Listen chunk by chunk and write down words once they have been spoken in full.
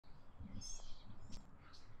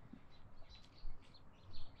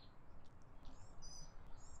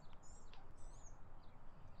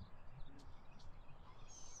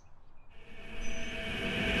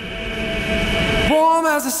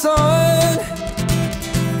sun.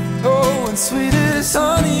 Oh, and sweet as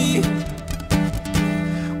honey.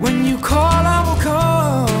 When you call, I will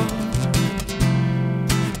come.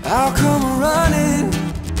 I'll come running.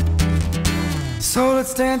 So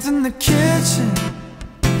let's dance in the kitchen.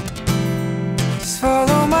 Just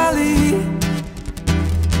follow my lead.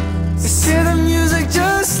 Just hear the music,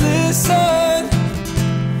 just listen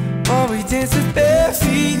while we dance with bare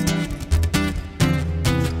feet.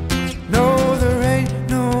 No, there ain't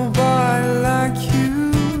nobody like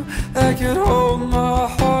you that can hold my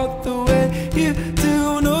heart the way you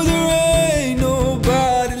do. No, there ain't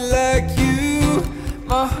nobody like you.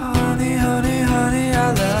 My honey, honey, honey,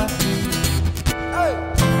 I love you. Hey.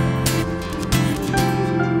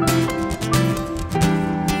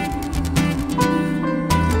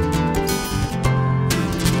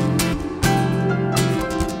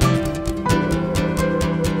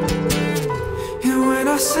 And when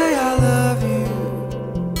I say I love you,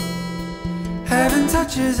 heaven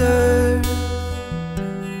touches earth.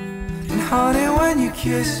 And honey, when you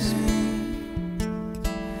kiss me,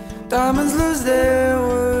 diamonds lose their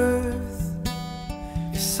worth.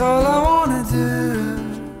 It's all I wanna do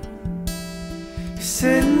is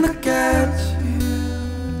sit and look at you,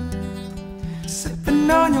 sipping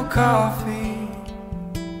on your coffee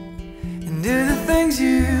and do the things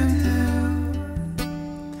you do.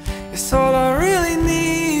 It's all I really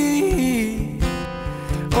need.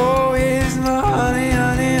 Oh, here's my honey,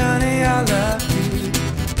 honey, honey, I love you.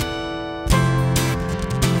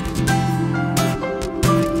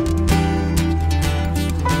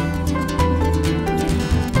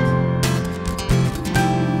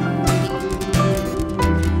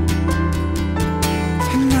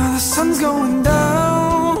 And now the sun's going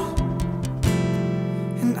down,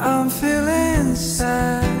 and I'm feeling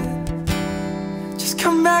sad. Just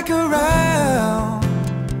come back around,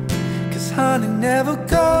 'cause honey never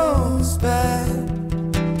goes bad.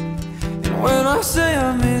 And when I say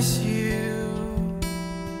I miss you,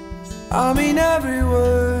 I mean every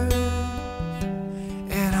word.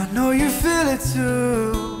 And I know you feel it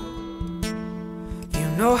too. You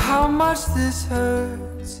know how much this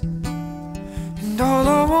hurts. And all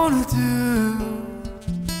I wanna do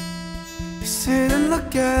is sit and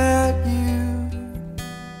look at you,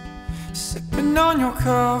 sipping on your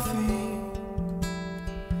coffee,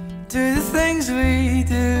 do the things we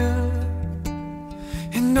do.